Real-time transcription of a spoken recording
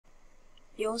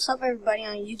Yo, what's up everybody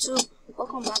on YouTube?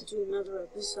 Welcome back to another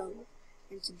episode.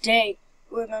 And today,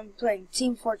 we're going to be playing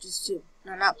Team Fortress 2.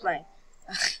 No, not playing.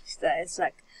 It's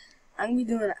like, I'm going to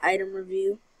be doing an item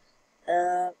review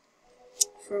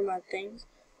for my things.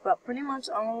 But pretty much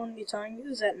all I'm going to be telling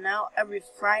you is that now every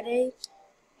Friday,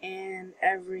 and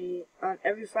every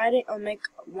Friday I'll make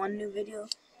one new video.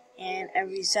 And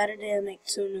every Saturday I'll make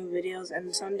 2 new videos.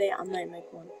 And Sunday I might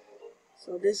make 1.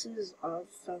 So this is all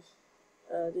stuff.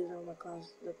 These are my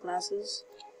classes.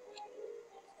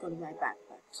 Go to my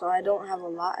backpack. So I don't have a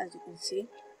lot, as you can see,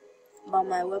 but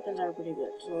my weapons are pretty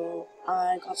good. So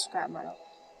I got scrap metal.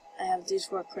 I have these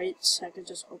 4 crates. I could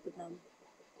just open them.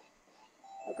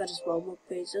 I got a spellbook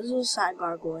page. This is a side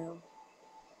gargoyle.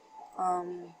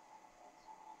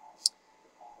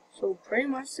 So pretty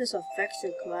much this affects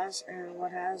your class and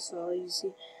what has. So you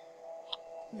see,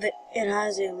 it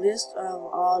has a list of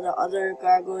all the other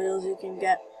gargoyles you can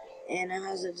get. And it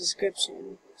has a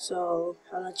description, so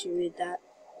I'll let you read that.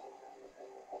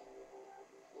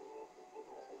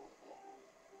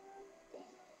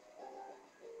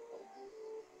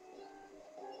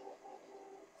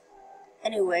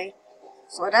 Anyway,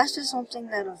 so that's just something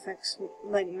that affects,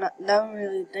 like, not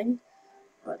really thing,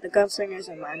 but the gunslinger's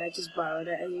in mine. I just borrowed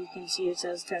it. As you can see, it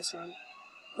says test run.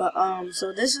 But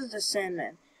so this is the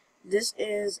Sandman. This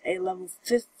is a level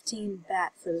 15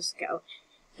 bat for the scout.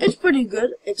 It's pretty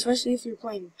good, especially if you're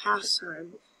playing past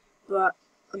time, but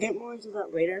I'll get more into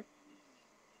that later.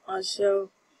 So,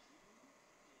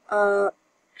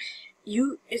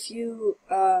 if you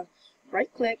right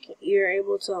click, you're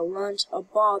able to launch a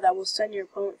ball that will stun your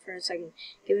opponent for a second,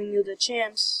 giving you the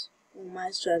chance, in my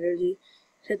strategy,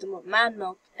 to hit them with Mad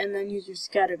Milk and then use your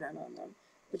scatter gun on them,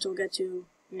 which we'll get to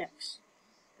next.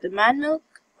 The Mad Milk,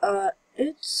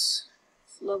 it's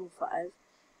level 5.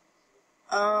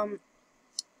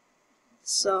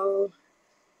 So,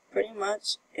 pretty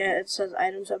much, yeah, it says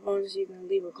items have bonus. You can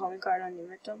leave a calling card on your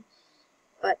victim.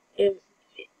 But if,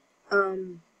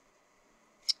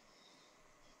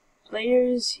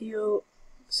 players heal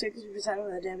 60%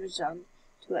 of the damage done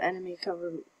to an enemy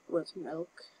covered with milk.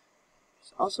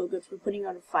 It's also good for putting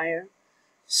out a fire.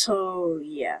 So,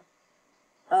 yeah.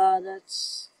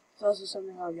 That's also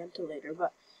something I'll get to later.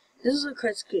 But this is a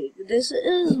crit key. This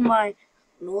is my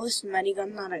newest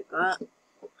medigun that I got.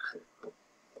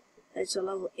 It's a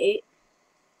level 8,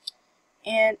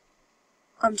 and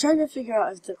I'm trying to figure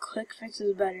out if the quick fix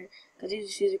is better, because you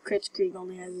see the crit streak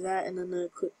only has that, and then the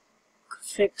quick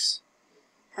fix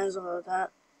has all of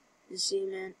that. You see,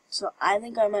 man. So I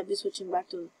think I might be switching back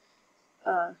to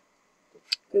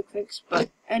quick fix. But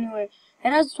anyway, it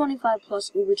has 25 plus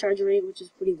uber charge rate, which is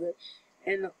pretty good,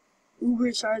 and the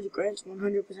uber charge grants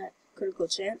 100% critical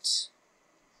chance,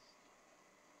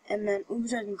 and then uber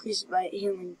charge increases by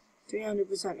healing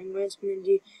 300% and grants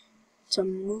immunity to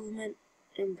movement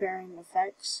impairing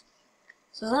effects.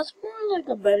 So that's more like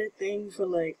a better thing for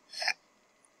like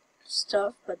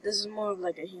stuff, but this is more of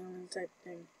like a healing type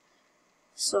thing.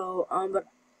 So but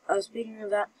speaking of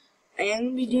that, I am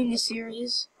gonna be doing a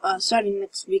series starting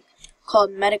next week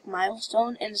called Medic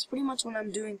Milestone, and it's pretty much when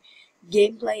I'm doing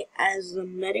gameplay as the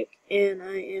medic, and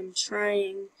I am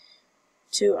trying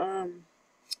to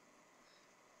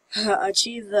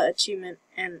achieve the achievement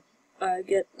and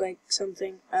get like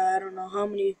something. I don't know how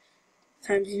many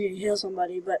times you need to heal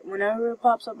somebody, but whenever it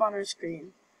pops up on our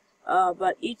screen,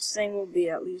 but each thing will be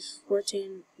at least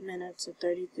 14 minutes or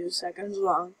 32 seconds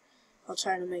long. I'll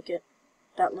try to make it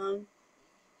that long,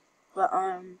 but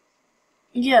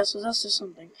yeah, so that's just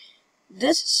something.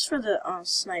 This is for the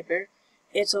sniper.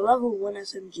 It's a level 1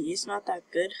 SMG. It's not that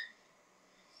good,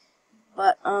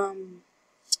 but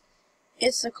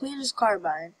it's the cleanest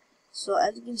carbine. So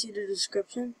as you can see the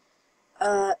description,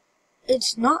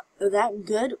 it's not that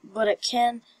good, but it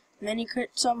can mini crit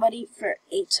somebody for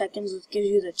 8 seconds, which gives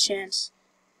you the chance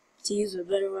to use a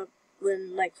better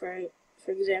weapon. Like for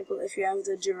example, if you have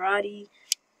the Girardi,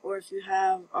 or if you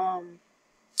have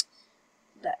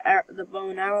the bow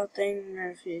and arrow thing,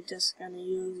 or if you're just gonna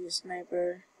use your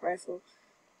sniper rifle.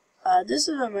 This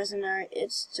is a mercenary.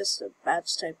 It's just a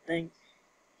badge type thing.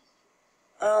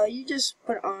 You just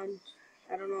put on.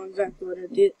 I don't know exactly what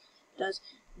it does.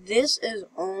 This is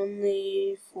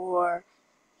only for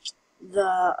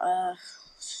the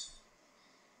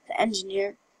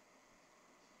engineer,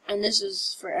 and this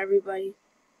is for everybody.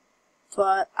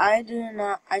 But I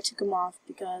took them off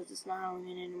because it's not how we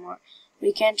need anymore.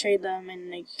 We can't trade them,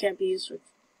 and they can't be used for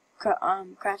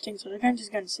crafting, so they're kind of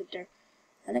just gonna sit there.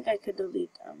 I think I could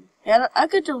delete them. Yeah, I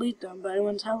could delete them, but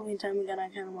when it's Halloween time again, I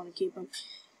kind of want to keep them.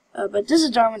 But this is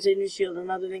Darwin's new shield,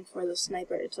 another thing for the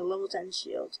sniper. It's a level 10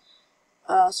 shield.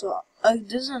 So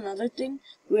This is another thing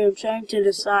where I'm trying to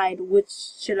decide which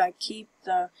should I keep,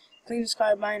 the cleanest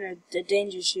carbine or the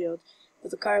danger shield.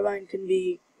 But the carbine can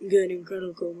be good in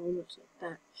critical moments like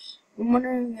that. I'm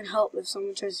wondering if it can help if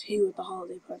someone tries to hit you with the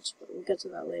holiday punch, but we'll get to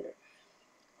that later.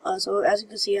 So as you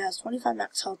can see, it has 25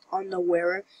 max health on the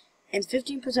wearer and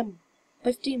 15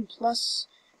 plus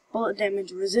bullet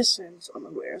damage resistance on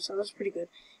the wearer, so that's pretty good.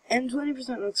 And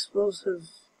 20% explosive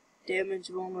damage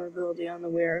vulnerability on the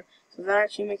wearer, so that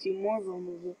actually makes you more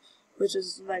vulnerable, which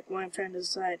is like what I'm trying to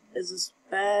decide. Is this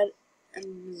bad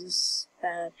and is this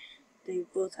bad? They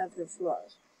both have their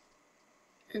flaws.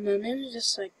 And then there's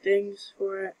just like things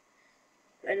for it.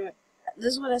 Anyway,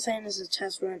 this is what I'm saying is a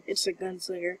test run. It's a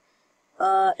gunslinger.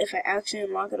 If I actually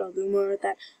unlock it, I'll do more with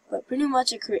that. But pretty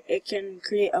much it can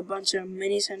create a bunch of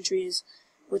mini sentries,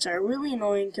 which are really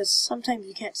annoying because sometimes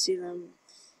you can't see them.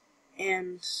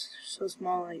 And so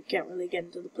small that you can't really get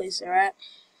into the place they're at.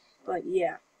 But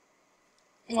yeah.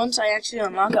 Once I actually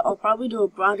unlock it, I'll probably do a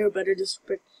broader, better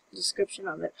description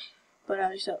of it.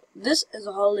 But so this is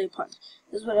a holiday punch.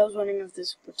 This is what I was wondering if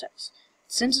this protects.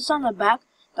 Since it's on the back,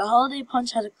 the holiday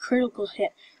punch has a critical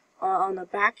hit on the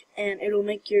back, and it'll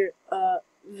make your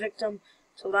victim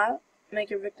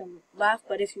laugh.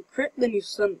 But if you crit, then you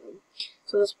stun them.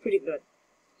 So that's pretty good.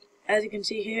 As you can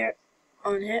see here,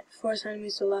 on hit, force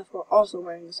enemies to laugh while also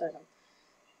wearing this item.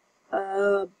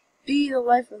 Be the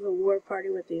life of the war party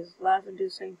with these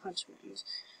laugh-inducing punch moves.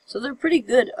 So they're pretty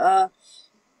good.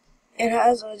 It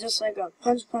has just like a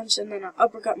punch and then an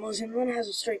uppercut motion, and then it has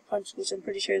a straight punch, which I'm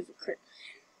pretty sure is a crit.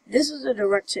 This is a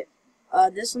direct hit.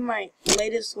 This is my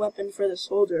latest weapon for the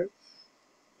soldier.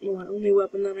 Well, my only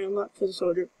weapon that I unlocked for the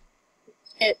soldier.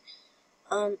 It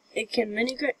can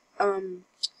mini crit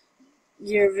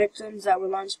your victims that were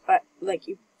launched by, like,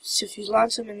 if you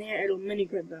launch them in the air, it'll mini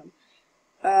crit them.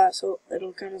 So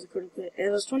it'll count as a critical hit.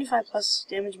 It has 25 plus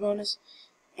damage bonus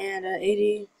and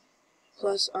 80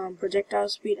 plus projectile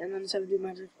speed, and then 70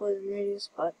 magic explosion radius.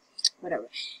 But whatever.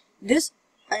 This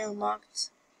I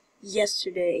unlocked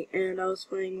yesterday, and I was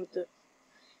playing with the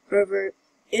forever.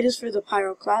 It is for the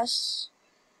pyro class.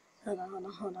 Hold on.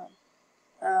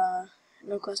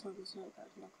 No class.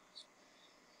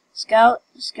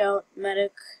 Scout,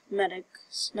 medic,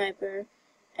 sniper,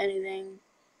 anything,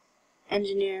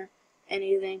 engineer,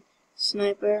 anything,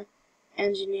 sniper,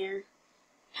 engineer,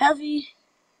 heavy,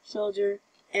 soldier,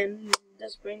 and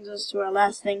this brings us to our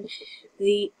last thing,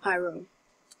 the pyro.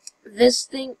 This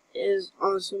thing is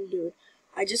awesome, dude.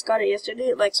 I just got it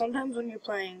yesterday. Like, sometimes when you're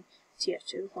playing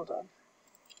T.F.2, hold on.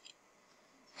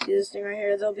 See this thing right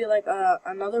here? There'll be like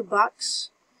another box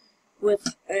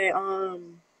with a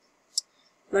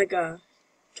like a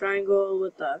triangle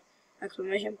with a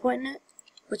exclamation point in it,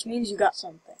 which means you got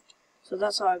something. So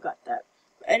that's how I got that.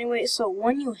 But anyway, so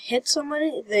when you hit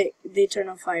somebody, they turn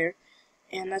on fire,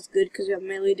 and that's good because you have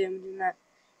melee damage in that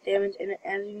damage. And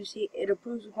as you can see, it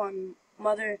improves upon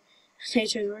Mother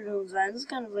Nature's original design. This is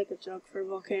kind of like a joke for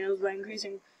volcanoes by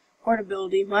increasing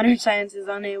portability. Modern science is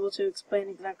unable to explain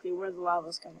exactly where the lava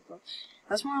is coming from.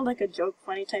 That's more like a joke,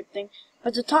 funny type thing.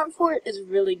 But the taunt for it is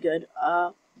really good.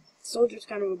 Soldier's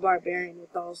kind of a barbarian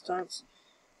with all his taunts.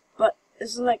 But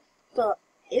this is like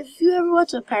if you ever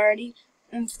watch a parody,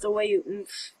 the way you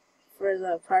oomph for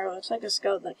the pyro, it's like a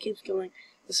scout that keeps killing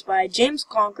the spy. James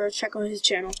Conquer, check out his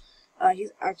channel.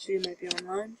 He's actually might be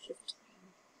online.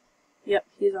 Yep,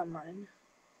 he's online.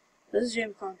 This is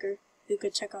James Conquer. You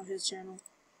could check out his channel.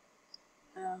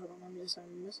 Hold on, let me just send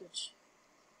a message.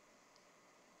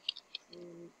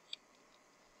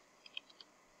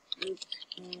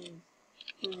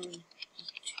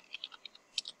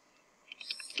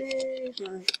 Say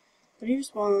hi. But he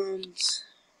responds.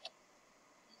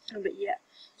 But yeah,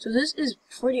 so this is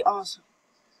pretty awesome.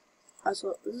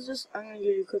 So this is just, I'm gonna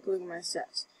give you a quick look at my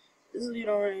stats. This is, you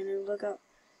don't really need to look up.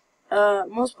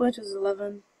 Most points was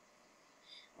 11.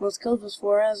 Most kills was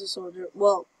 4 as a soldier.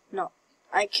 Well, no.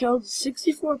 I killed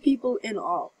 64 people in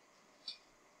all.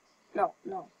 No.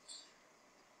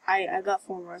 I got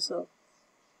 4 more, so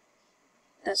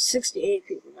that's 68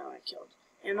 people now I killed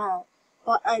in all.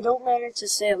 But I don't manage to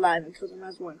stay alive and kill them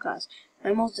as one class.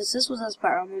 My most assist was as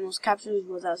pyro. My most captures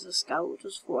was as a scout, which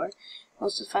was 4.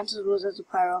 Most defenses was as a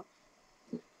pyro.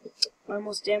 My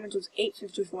most damage was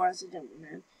 854 as a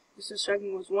demoman. Most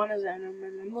striking was 1 as an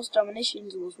enderman. My most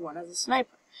dominations was 1 as a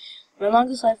sniper. My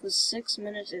longest life was 6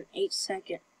 minutes and 8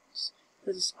 seconds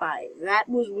for the spy. That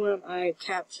was when I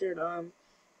captured the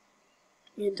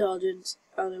intelligence.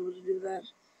 I was able to do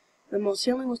that. The most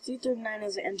healing was 339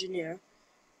 as an engineer.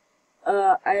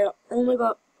 I only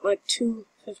got like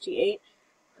 258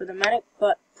 for the medic,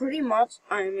 but pretty much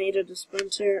I made a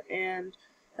dispenser and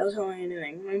that was only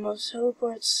anything. My most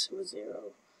teleports was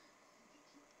 0.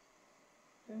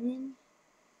 I mean,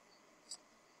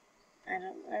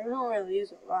 I don't really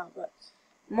use it a lot, but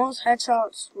most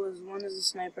headshots was 1 as a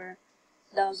sniper.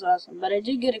 That was awesome. But I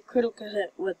did get a critical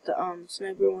hit with the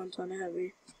sniper once on a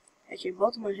heavy. Actually,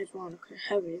 both of my hits were on a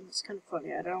heavy, and it's kind of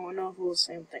funny. I don't know if it was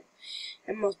the same thing.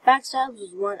 And most backstabs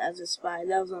was 1 as a spy.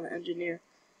 That was on an engineer.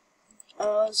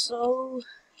 So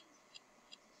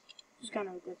it's kind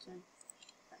of a good thing.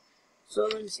 So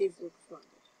let me see if Luke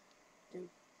responded.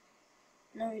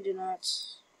 No, he did not.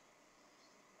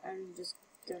 I'm just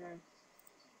gonna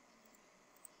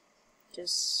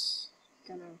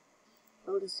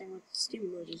load this thing with Steam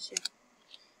emojis here.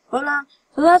 But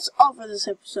so that's all for this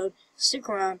episode. Stick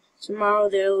around. Tomorrow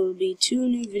there will be 2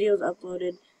 new videos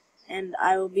uploaded, and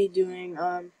I will be doing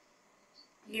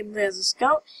gameplay as a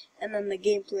scout, and then the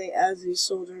gameplay as a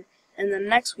soldier. And then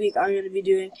next week I'm going to be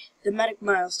doing the medic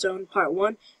milestone part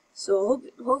 1. So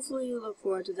hopefully you look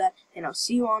forward to that, and I'll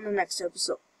see you on the next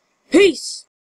episode. Peace!